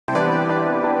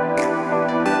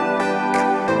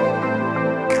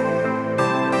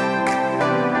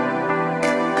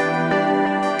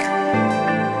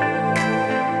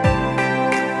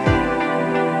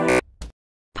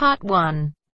Part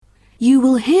 1. You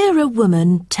will hear a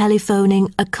woman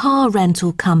telephoning a car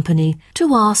rental company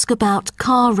to ask about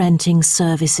car renting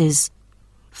services.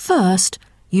 First,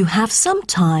 you have some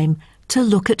time to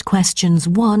look at questions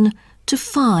 1 to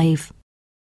 5.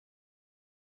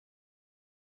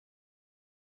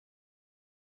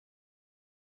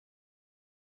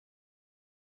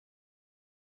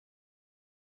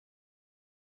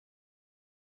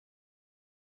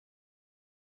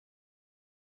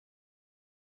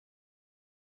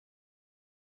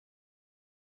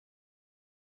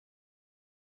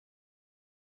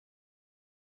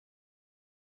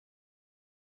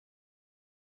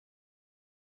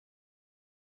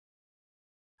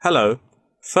 Hello.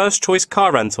 First Choice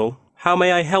Car Rental. How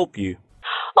may I help you?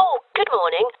 Oh, good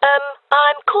morning.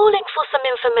 I'm calling for some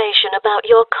information about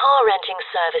your car renting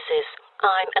services.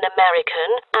 I'm an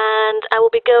American and I will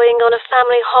be going on a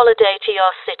family holiday to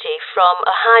your city from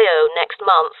Ohio next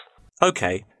month.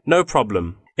 Okay, no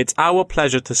problem. It's our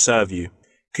pleasure to serve you.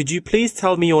 Could you please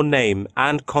tell me your name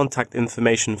and contact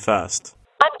information first?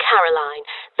 I'm Caroline.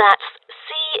 That's Caroline.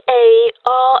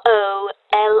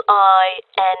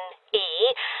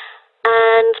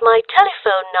 And my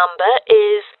telephone number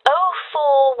is 04196570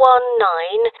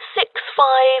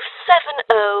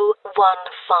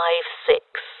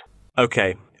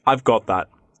 Okay, I've got that.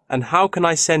 And how can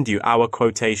I send you our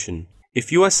quotation?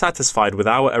 If you are satisfied with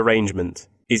our arrangement,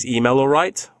 is email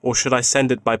alright, or should I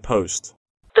send it by post?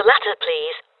 The latter,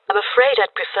 please. I'm afraid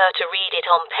I'd prefer to read it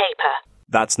on paper.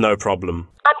 That's no problem.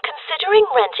 I'm considering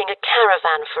renting a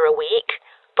caravan for a week,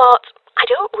 but I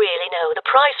don't really know the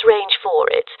price range for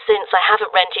it, since I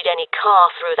haven't rented any car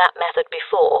through that method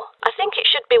before. I think it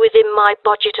should be within my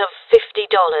budget of $50.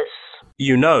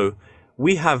 You know,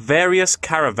 we have various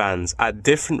caravans at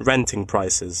different renting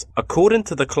prices, according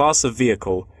to the class of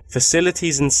vehicle,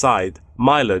 facilities inside,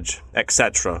 mileage,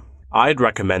 etc. I'd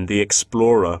recommend the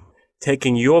Explorer,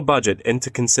 taking your budget into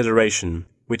consideration,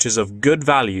 which is of good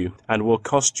value and will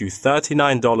cost you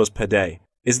 $39 per day.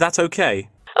 Is that okay?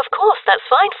 Of course, that's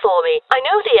fine for me. I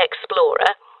know the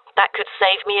Explorer. That could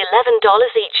save me $11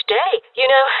 each day. You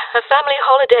know, a family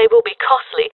holiday will be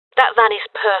costly. That van is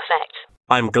perfect.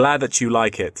 I'm glad that you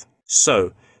like it.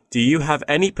 So, do you have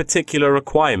any particular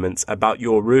requirements about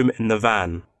your room in the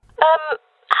van?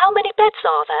 How many beds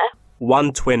are there?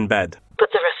 1 twin bed.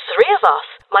 But there are 3 of us.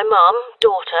 My mum,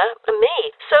 daughter, and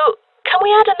me. So, can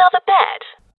we add another bed?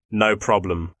 No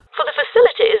problem. For the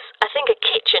facilities, I think a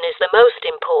kitchen is the most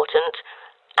important.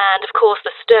 And, of course,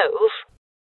 the stove.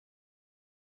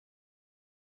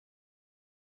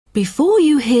 Before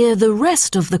you hear the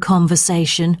rest of the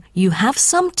conversation, you have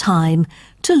some time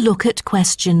to look at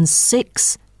questions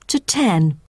 6 to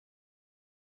 10.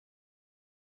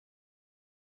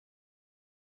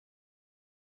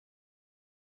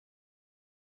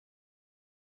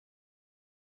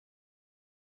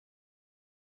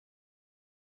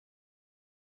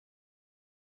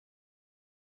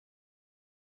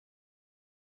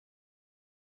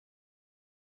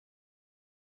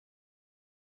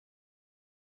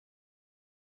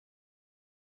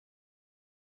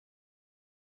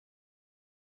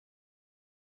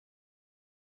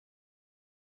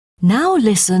 Now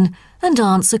listen and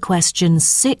answer questions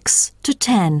 6 to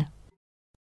 10.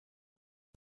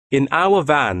 In our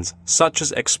vans, such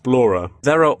as Explorer,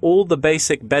 there are all the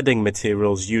basic bedding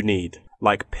materials you need,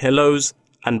 like pillows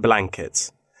and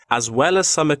blankets, as well as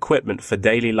some equipment for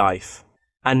daily life.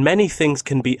 And many things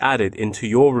can be added into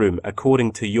your room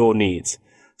according to your needs,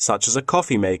 such as a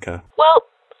coffee maker. Well,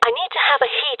 I need to have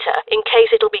a heater in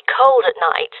case it'll be cold at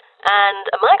night, and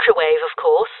a microwave, of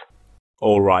course.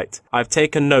 All right, I've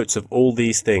taken notes of all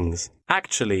these things.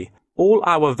 Actually, all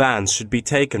our vans should be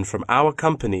taken from our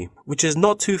company, which is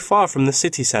not too far from the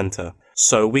city centre,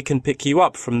 so we can pick you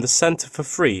up from the centre for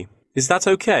free. Is that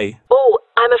okay? Oh,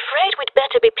 I'm afraid we'd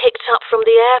better be picked up from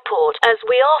the airport, as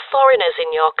we are foreigners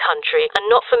in your country and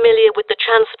not familiar with the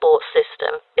transport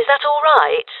system. Is that all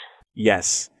right?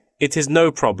 Yes, it is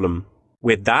no problem.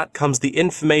 With that comes the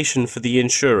information for the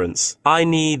insurance. I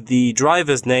need the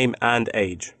driver's name and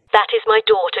age. That is my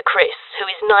daughter, Chris, who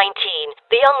is 19,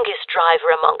 the youngest driver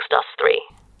amongst us 3.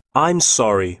 I'm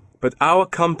sorry, but our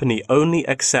company only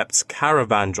accepts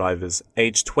caravan drivers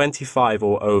aged 25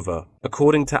 or over,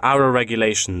 according to our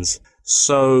regulations.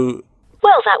 So...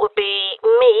 Well, that would be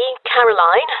me,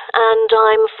 Caroline, and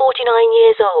I'm 49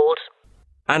 years old.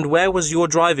 And where was your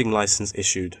driving license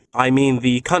issued? I mean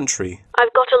the country.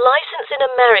 I've got a license in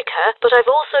America, but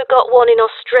I've also got one in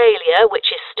Australia,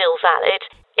 which is still valid.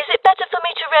 Is it better for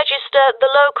me to register the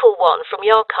local one from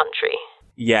your country?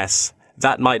 Yes,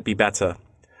 that might be better.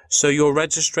 So your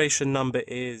registration number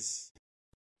is...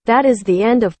 That is the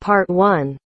end of part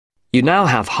 1. You now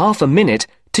have half a minute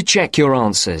to check your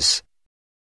answers.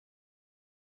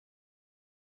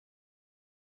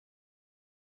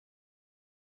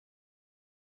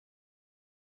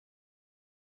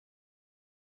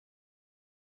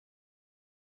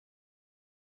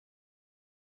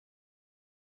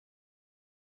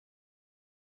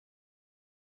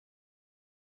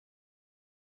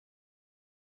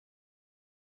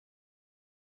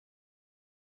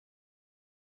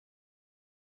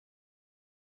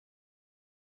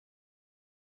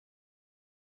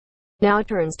 Now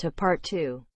turns to part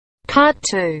 2. Part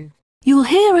 2. You'll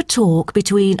hear a talk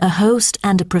between a host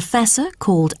and a professor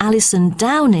called Alison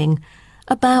Downing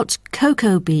about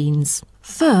cocoa beans.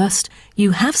 First,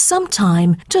 you have some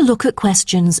time to look at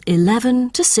questions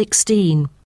 11 to 16.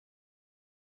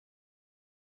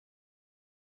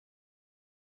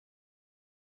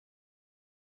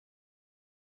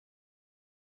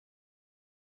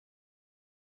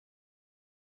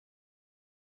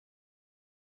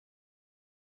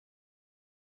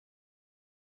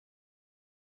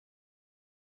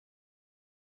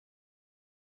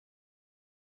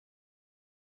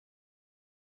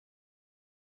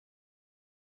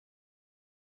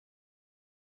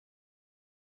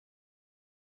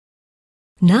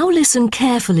 Now listen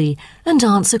carefully and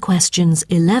answer questions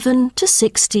 11 to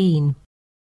 16.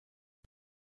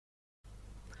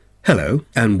 Hello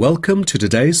and welcome to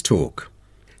today's talk.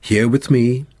 Here with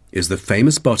me is the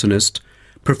famous botanist,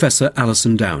 Professor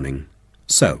Alison Downing.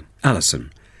 So,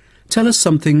 Alison, tell us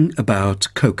something about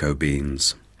cocoa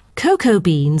beans. Cocoa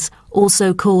beans,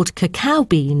 also called cacao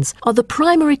beans, are the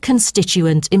primary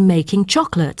constituent in making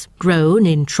chocolate. Grown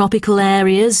in tropical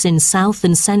areas in South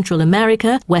and Central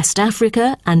America, West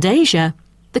Africa and Asia,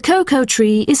 the cocoa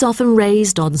tree is often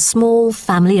raised on small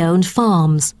family-owned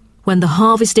farms. When the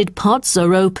harvested pods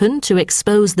are opened to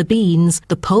expose the beans,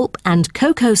 the pulp and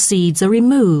cocoa seeds are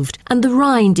removed and the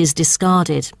rind is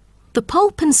discarded. The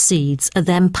pulp and seeds are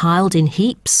then piled in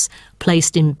heaps,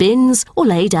 placed in bins or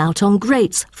laid out on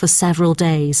grates for several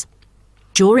days.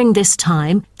 During this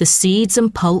time, the seeds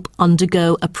and pulp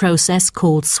undergo a process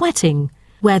called sweating,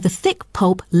 where the thick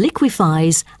pulp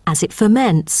liquefies as it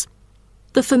ferments.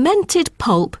 The fermented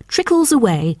pulp trickles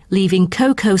away, leaving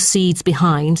cocoa seeds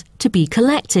behind to be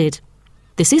collected.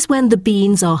 This is when the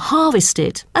beans are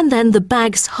harvested, and then the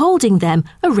bags holding them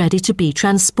are ready to be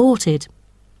transported.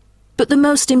 But the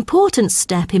most important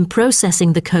step in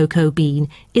processing the cocoa bean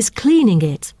is cleaning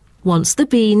it. Once the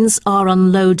beans are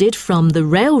unloaded from the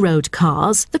railroad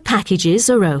cars, the packages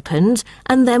are opened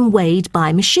and then weighed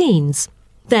by machines.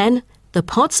 Then the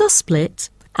pods are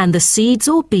split and the seeds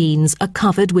or beans are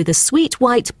covered with a sweet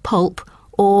white pulp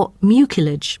or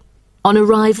mucilage. On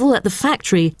arrival at the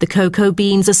factory, the cocoa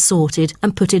beans are sorted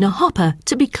and put in a hopper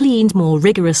to be cleaned more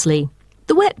rigorously.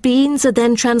 The wet beans are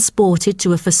then transported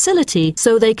to a facility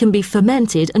so they can be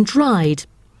fermented and dried.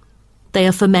 They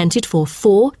are fermented for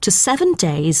 4 to 7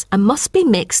 days and must be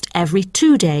mixed every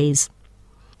 2 days.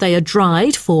 They are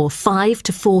dried for 5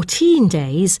 to 14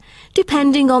 days,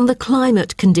 depending on the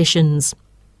climate conditions.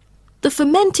 The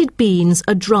fermented beans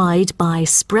are dried by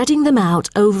spreading them out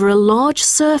over a large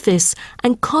surface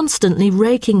and constantly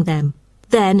raking them.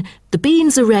 Then the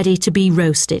beans are ready to be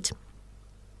roasted.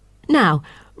 Now,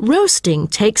 roasting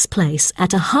takes place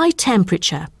at a high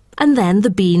temperature, and then the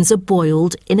beans are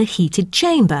boiled in a heated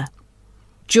chamber.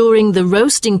 During the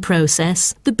roasting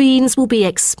process, the beans will be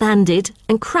expanded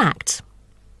and cracked.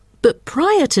 But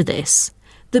prior to this,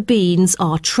 the beans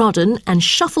are trodden and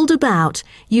shuffled about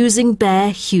using bare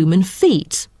human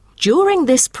feet. During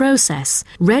this process,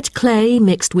 red clay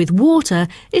mixed with water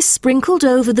is sprinkled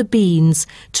over the beans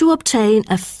to obtain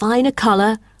a finer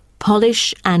colour,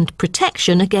 polish and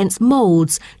protection against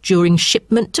moulds during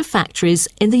shipment to factories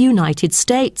in the United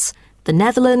States, the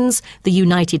Netherlands, the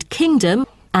United Kingdom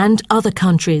and other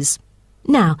countries.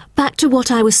 Now, back to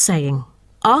what I was saying.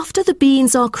 After the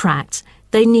beans are cracked,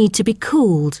 they need to be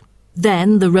cooled.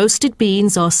 Then the roasted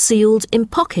beans are sealed in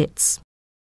pockets.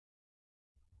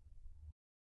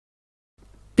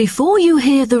 Before you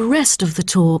hear the rest of the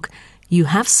talk, you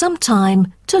have some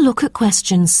time to look at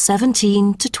questions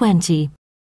 17 to 20.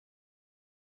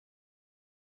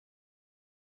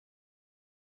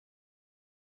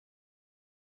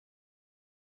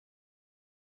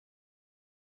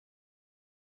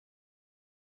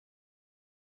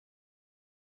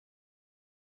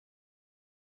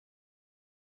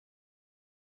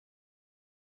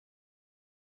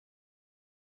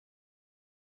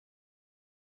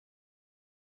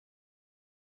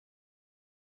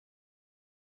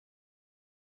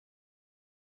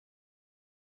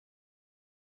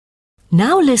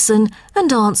 Now listen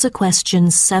and answer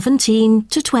questions 17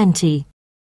 to 20.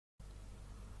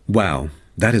 Wow,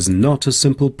 that is not a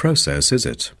simple process, is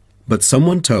it? But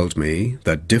someone told me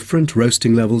that different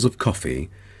roasting levels of coffee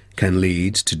can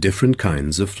lead to different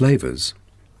kinds of flavours.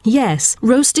 Yes,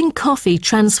 roasting coffee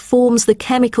transforms the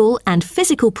chemical and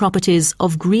physical properties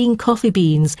of green coffee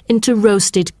beans into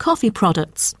roasted coffee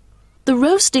products. The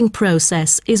roasting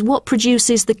process is what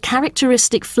produces the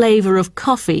characteristic flavour of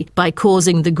coffee by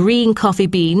causing the green coffee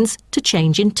beans to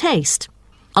change in taste.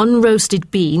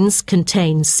 Unroasted beans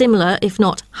contain similar, if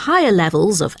not higher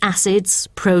levels of acids,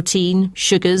 protein,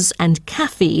 sugars and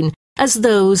caffeine as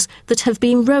those that have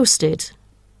been roasted,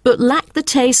 but lack the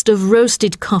taste of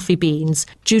roasted coffee beans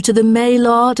due to the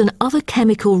Maillard and other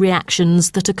chemical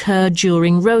reactions that occur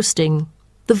during roasting.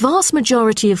 The vast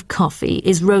majority of coffee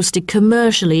is roasted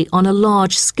commercially on a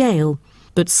large scale,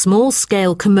 but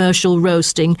small-scale commercial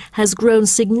roasting has grown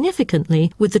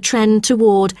significantly with the trend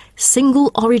toward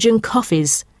single-origin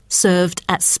coffees served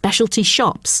at specialty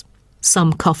shops.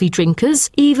 Some coffee drinkers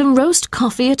even roast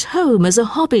coffee at home as a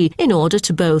hobby in order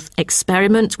to both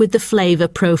experiment with the flavour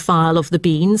profile of the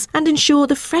beans and ensure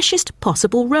the freshest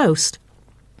possible roast.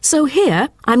 So here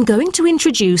I'm going to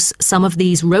introduce some of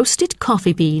these roasted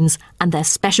coffee beans and their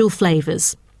special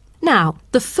flavours. Now,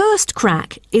 the first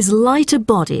crack is lighter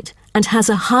bodied and has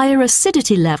a higher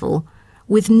acidity level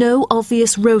with no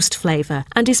obvious roast flavour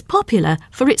and is popular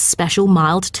for its special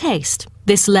mild taste.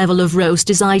 This level of roast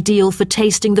is ideal for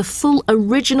tasting the full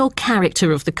original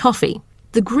character of the coffee.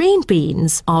 The green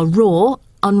beans are raw,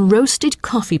 unroasted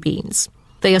coffee beans.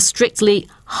 They are strictly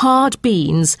hard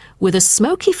beans with a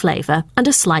smoky flavour and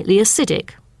are slightly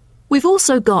acidic. We've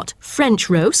also got French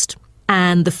roast,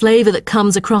 and the flavour that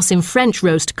comes across in French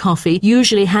roast coffee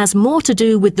usually has more to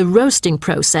do with the roasting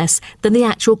process than the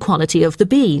actual quality of the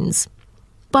beans.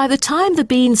 By the time the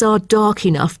beans are dark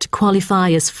enough to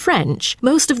qualify as French,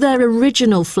 most of their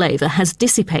original flavour has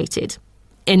dissipated.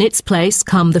 In its place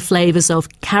come the flavours of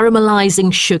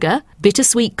caramelising sugar,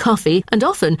 bittersweet coffee and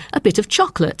often a bit of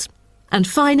chocolate. And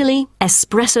finally,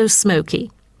 espresso smoky.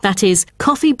 That is,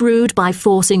 coffee brewed by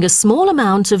forcing a small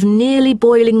amount of nearly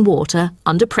boiling water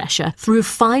under pressure through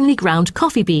finely ground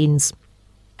coffee beans.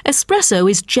 Espresso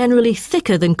is generally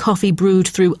thicker than coffee brewed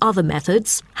through other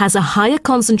methods, has a higher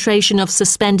concentration of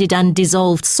suspended and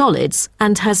dissolved solids,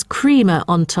 and has creamer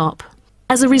on top.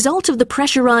 As a result of the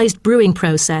pressurized brewing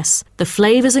process, the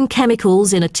flavours and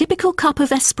chemicals in a typical cup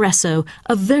of espresso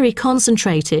are very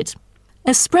concentrated.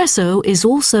 Espresso is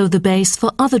also the base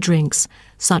for other drinks,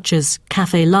 such as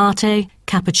cafe latte,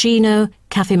 cappuccino,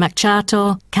 cafe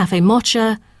macchiato, cafe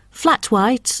mocha, flat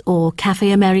white, or cafe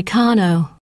americano.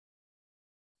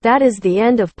 That is the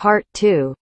end of part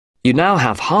 2. You now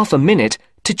have half a minute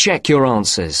to check your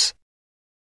answers.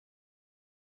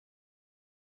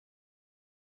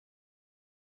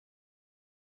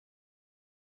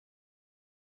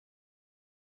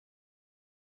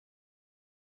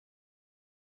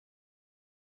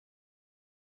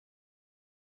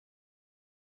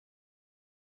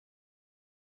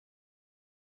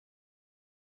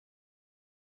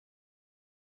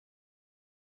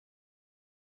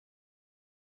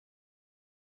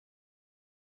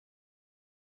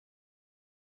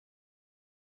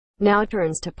 Now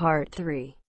turns to part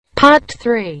 3. Part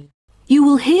 3. You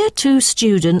will hear two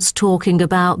students talking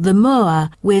about the MOA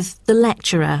with the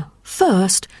lecturer.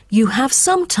 First, you have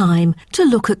some time to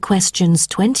look at questions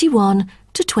 21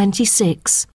 to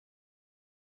 26.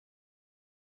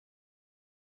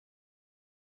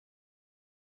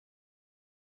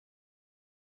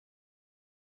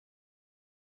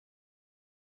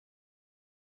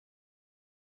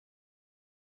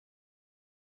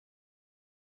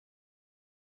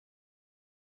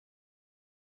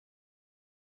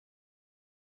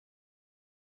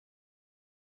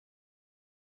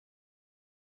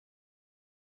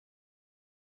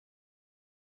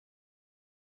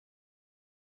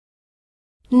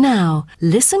 Now,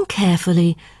 listen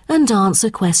carefully and answer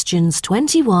questions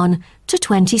 21 to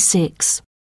 26.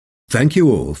 Thank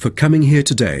you all for coming here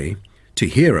today to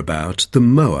hear about the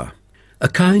moa, a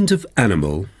kind of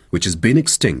animal which has been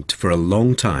extinct for a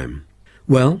long time.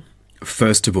 Well,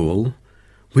 first of all,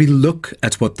 we look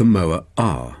at what the moa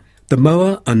are. The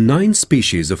moa are 9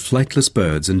 species of flightless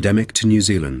birds endemic to New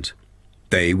Zealand.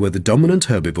 They were the dominant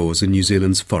herbivores in New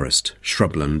Zealand's forest,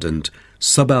 shrubland and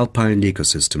subalpine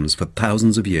ecosystems for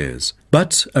thousands of years.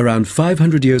 But around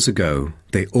 500 years ago,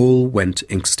 they all went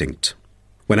extinct.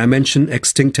 When I mention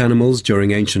extinct animals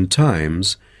during ancient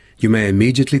times, you may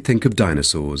immediately think of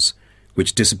dinosaurs,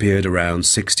 which disappeared around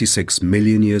 66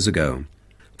 million years ago.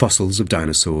 Fossils of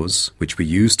dinosaurs, which we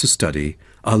use to study,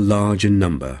 are large in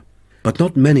number, but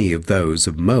not many of those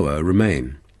of moa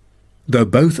remain, though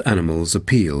both animals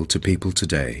appeal to people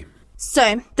today.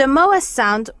 So, the moas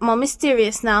sound more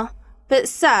mysterious now. But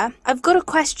sir, I've got a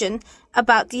question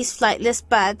about these flightless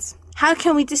birds. How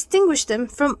can we distinguish them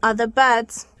from other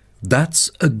birds?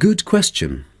 That's a good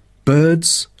question.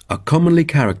 Birds are commonly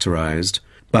characterized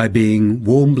by being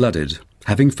warm-blooded,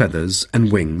 having feathers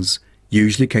and wings,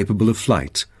 usually capable of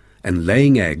flight, and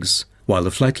laying eggs, while the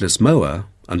flightless moa,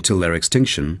 until their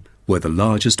extinction, were the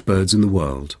largest birds in the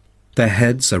world. Their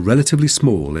heads are relatively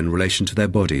small in relation to their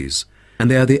bodies, and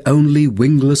they are the only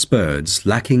wingless birds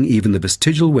lacking even the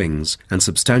vestigial wings and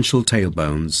substantial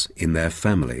tailbones in their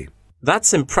family.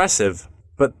 That's impressive,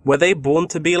 but were they born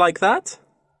to be like that?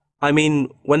 I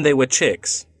mean, when they were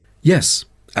chicks. Yes,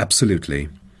 absolutely.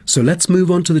 So let's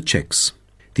move on to the chicks.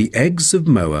 The eggs of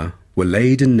moa were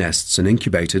laid in nests and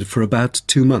incubated for about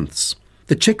 2 months.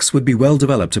 The chicks would be well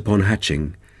developed upon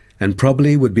hatching, and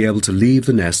probably would be able to leave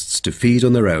the nests to feed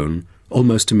on their own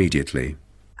almost immediately.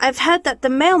 I've heard that the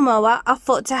male moa are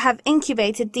thought to have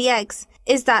incubated the eggs.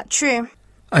 Is that true?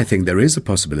 I think there is a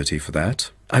possibility for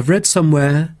that. I've read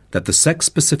somewhere that the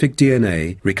sex-specific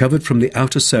DNA recovered from the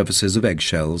outer surfaces of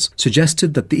eggshells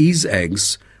suggested that these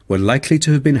eggs were likely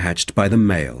to have been hatched by the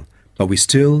male, but we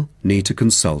still need to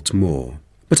consult more.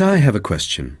 But I have a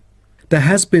question. There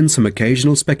has been some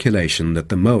occasional speculation that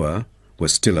the moa were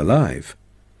still alive,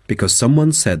 because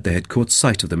someone said they had caught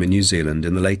sight of them in New Zealand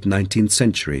in the late 19th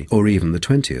century or even the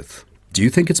 20th. Do you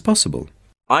think it's possible?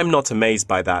 I'm not amazed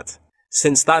by that,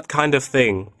 since that kind of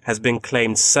thing has been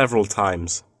claimed several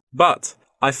times. But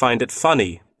I find it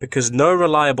funny because no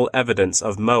reliable evidence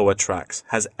of moa tracks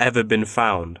has ever been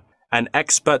found, and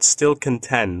experts still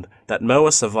contend that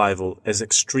moa survival is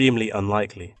extremely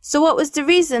unlikely. So what was the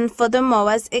reason for the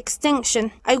moa's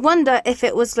extinction? I wonder if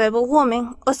it was global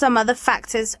warming or some other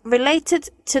factors related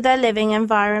to their living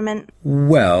environment.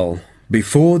 Well,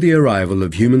 before the arrival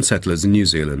of human settlers in New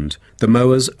Zealand, the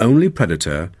moa's only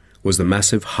predator was the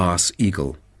massive Haas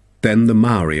eagle. Then the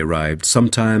Maori arrived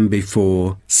sometime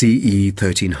before CE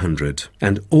 1300,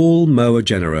 and all moa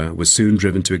genera were soon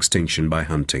driven to extinction by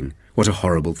hunting. What a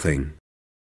horrible thing.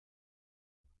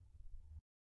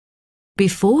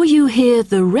 Before you hear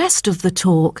the rest of the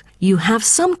talk, you have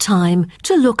some time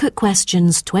to look at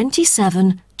questions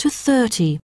 27 to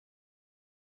 30.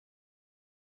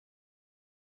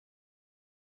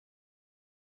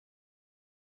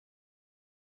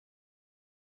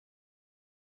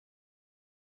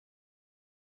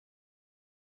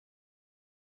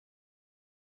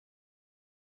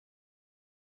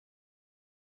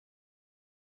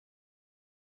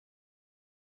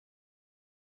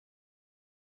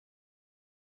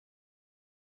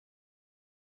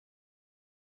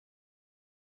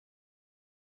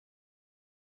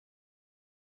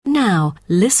 Now,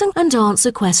 listen and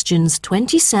answer questions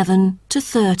 27 to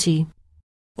 30.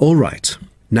 All right.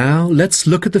 Now let's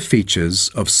look at the features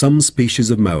of some species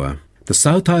of moa. The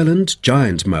South Island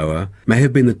giant moa may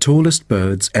have been the tallest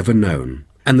birds ever known,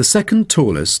 and the second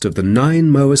tallest of the 9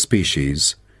 moa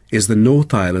species is the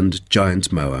North Island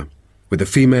giant moa, with the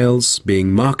females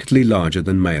being markedly larger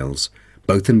than males,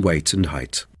 both in weight and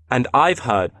height. And I've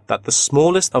heard that the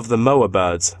smallest of the moa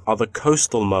birds are the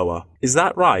coastal moa. Is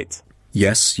that right?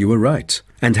 Yes, you were right.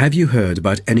 And have you heard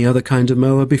about any other kind of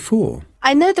moa before?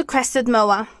 I know the crested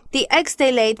moa. The eggs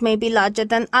they laid may be larger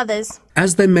than others.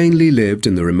 As they mainly lived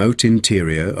in the remote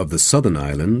interior of the southern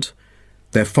island,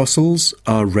 their fossils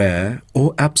are rare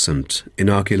or absent in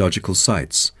archaeological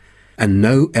sites, and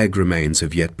no egg remains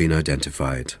have yet been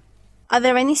identified. Are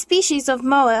there any species of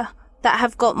moa that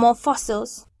have got more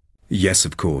fossils? Yes,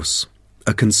 of course.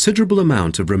 A considerable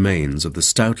amount of remains of the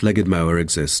stout-legged moa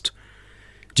exist,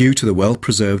 due to the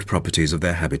well-preserved properties of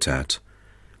their habitat.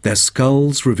 Their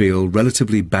skulls reveal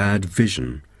relatively bad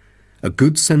vision, a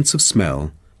good sense of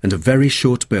smell, and a very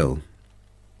short bill.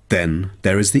 Then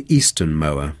there is the eastern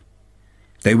moa.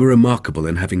 They were remarkable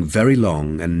in having very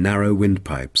long and narrow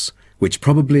windpipes, which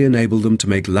probably enabled them to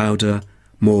make louder,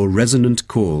 more resonant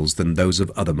calls than those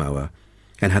of other moa,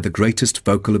 and had the greatest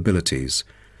vocal abilities,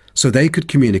 so they could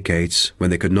communicate when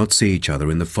they could not see each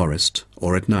other in the forest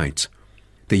or at night.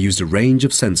 They used a range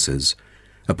of senses,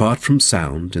 apart from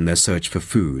sound, in their search for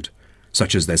food,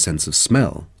 such as their sense of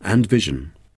smell and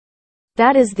vision.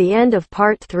 That is the end of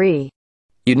part 3.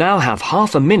 You now have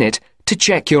half a minute to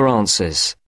check your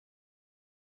answers.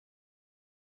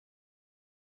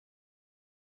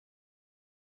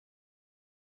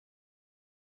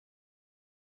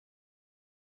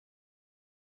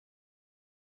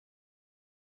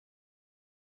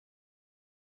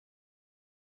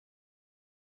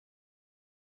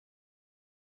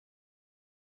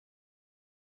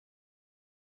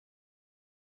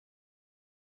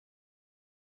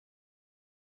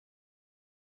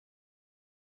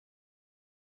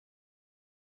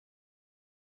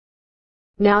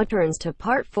 Now turns to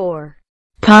Part 4.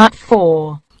 Part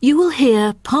 4. You will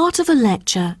hear part of a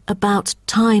lecture about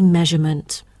time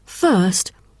measurement.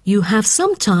 First, you have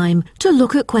some time to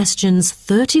look at questions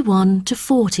 31 to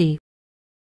 40.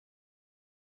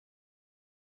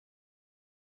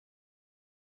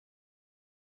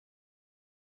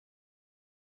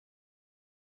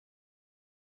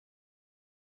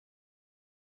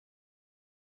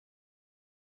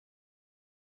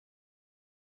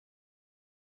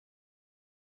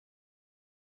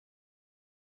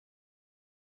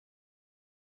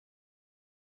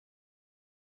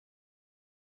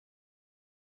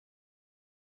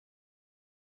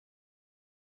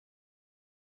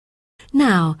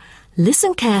 Now,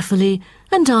 listen carefully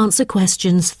and answer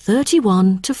questions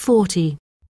 31 to 40.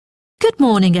 Good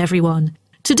morning, everyone.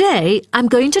 Today, I'm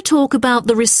going to talk about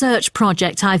the research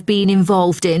project I've been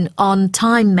involved in on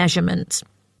time measurement.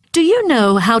 Do you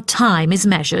know how time is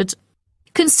measured?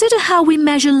 Consider how we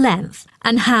measure length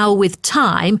and how, with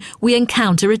time, we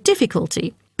encounter a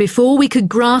difficulty. Before we could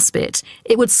grasp it,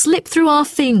 it would slip through our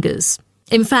fingers.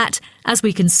 In fact, as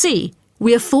we can see,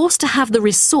 we are forced to have the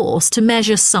resource to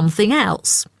measure something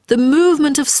else, the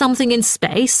movement of something in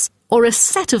space or a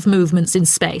set of movements in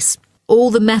space. All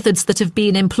the methods that have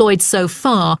been employed so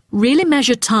far really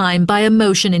measure time by a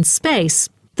motion in space.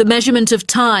 The measurement of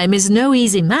time is no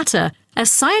easy matter, a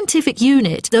scientific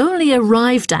unit only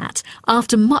arrived at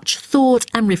after much thought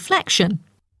and reflection.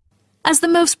 As the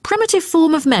most primitive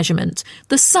form of measurement,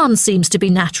 the sun seems to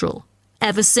be natural.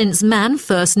 Ever since man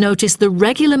first noticed the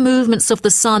regular movements of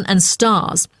the sun and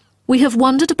stars, we have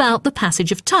wondered about the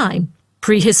passage of time.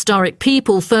 Prehistoric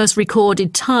people first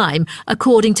recorded time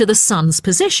according to the sun's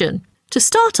position. To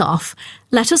start off,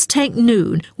 let us take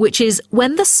noon, which is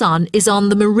when the sun is on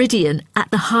the meridian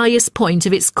at the highest point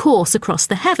of its course across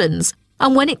the heavens,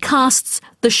 and when it casts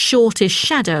the shortest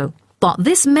shadow. But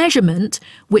this measurement,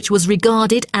 which was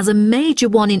regarded as a major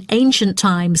one in ancient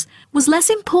times, was less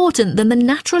important than the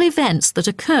natural events that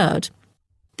occurred.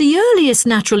 The earliest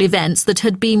natural events that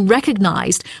had been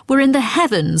recognized were in the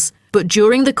heavens, but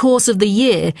during the course of the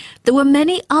year, there were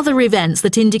many other events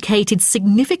that indicated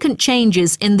significant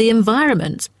changes in the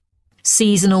environment.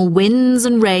 Seasonal winds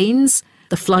and rains,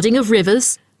 the flooding of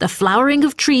rivers, the flowering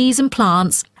of trees and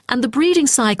plants, and the breeding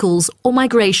cycles or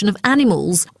migration of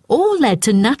animals all led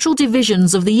to natural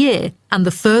divisions of the year, and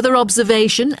the further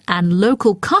observation and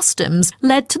local customs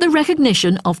led to the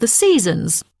recognition of the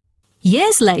seasons.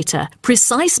 Years later,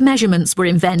 precise measurements were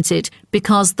invented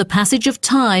because the passage of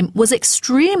time was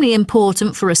extremely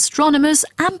important for astronomers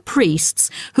and priests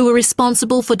who were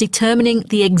responsible for determining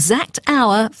the exact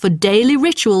hour for daily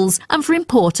rituals and for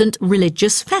important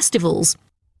religious festivals.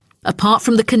 Apart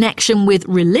from the connection with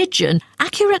religion,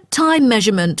 accurate time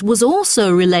measurement was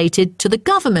also related to the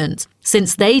government,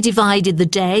 since they divided the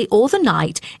day or the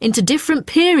night into different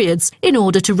periods in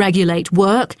order to regulate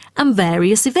work and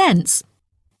various events.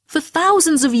 For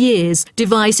thousands of years,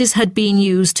 devices had been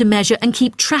used to measure and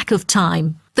keep track of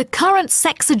time. The current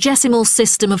sexagesimal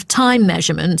system of time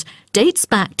measurement dates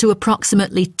back to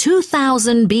approximately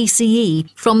 2000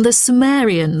 BCE from the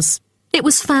Sumerians. It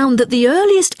was found that the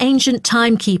earliest ancient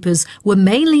timekeepers were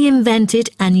mainly invented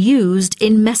and used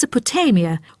in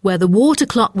Mesopotamia, where the water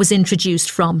clock was introduced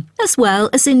from, as well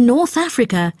as in North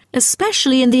Africa,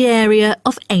 especially in the area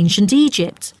of ancient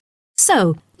Egypt.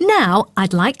 So, now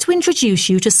I'd like to introduce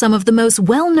you to some of the most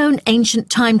well-known ancient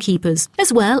timekeepers,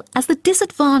 as well as the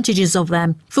disadvantages of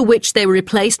them, for which they were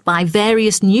replaced by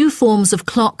various new forms of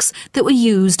clocks that were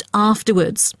used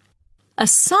afterwards. A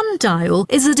sundial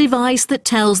is a device that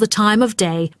tells the time of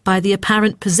day by the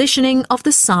apparent positioning of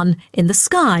the sun in the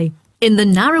sky. In the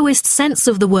narrowest sense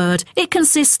of the word, it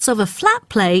consists of a flat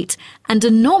plate and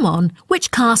a gnomon which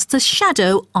casts a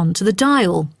shadow onto the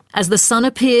dial. As the sun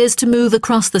appears to move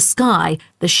across the sky,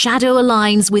 the shadow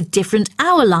aligns with different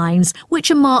hour lines which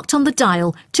are marked on the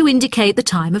dial to indicate the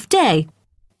time of day.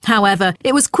 However,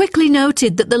 it was quickly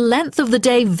noted that the length of the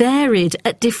day varied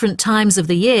at different times of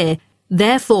the year.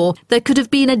 Therefore, there could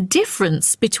have been a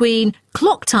difference between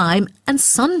clock time and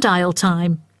sundial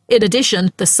time. In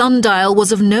addition, the sundial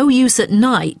was of no use at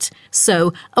night,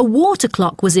 so a water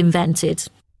clock was invented.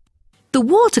 The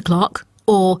water clock,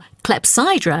 or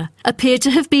clepsydra, appeared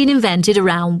to have been invented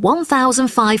around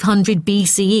 1500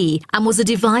 BCE and was a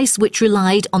device which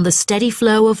relied on the steady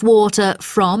flow of water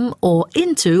from or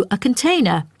into a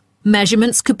container.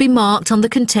 Measurements could be marked on the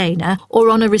container or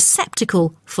on a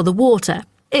receptacle for the water.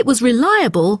 It was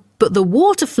reliable, but the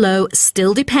water flow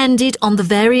still depended on the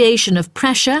variation of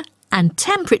pressure and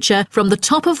temperature from the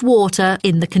top of water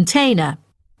in the container.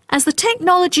 As the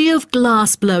technology of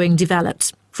glass blowing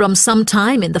developed, from some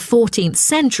time in the 14th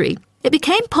century, it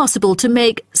became possible to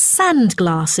make sand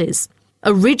glasses.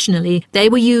 Originally, they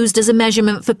were used as a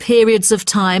measurement for periods of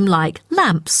time like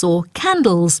lamps or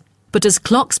candles. But as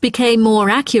clocks became more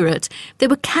accurate, they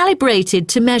were calibrated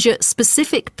to measure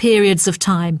specific periods of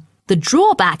time. The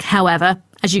drawback, however,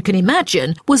 as you can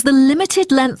imagine, was the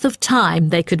limited length of time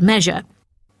they could measure.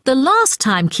 The last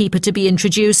timekeeper to be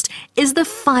introduced is the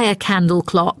fire candle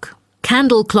clock.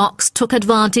 Candle clocks took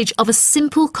advantage of a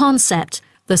simple concept,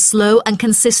 the slow and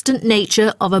consistent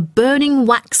nature of a burning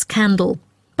wax candle.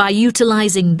 By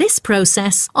utilising this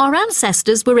process, our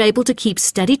ancestors were able to keep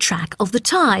steady track of the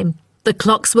time. The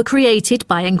clocks were created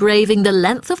by engraving the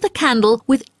length of the candle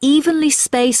with evenly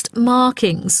spaced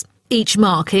markings. Each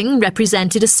marking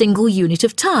represented a single unit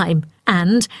of time,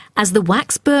 and as the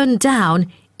wax burned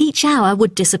down, each hour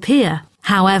would disappear.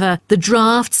 However, the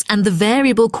drafts and the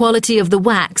variable quality of the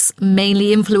wax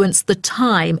mainly influenced the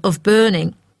time of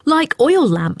burning. Like oil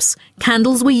lamps,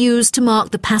 candles were used to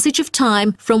mark the passage of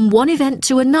time from one event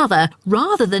to another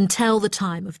rather than tell the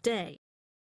time of day.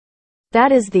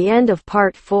 That is the end of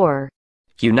part 4.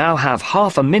 You now have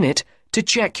half a minute to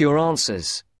check your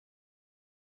answers.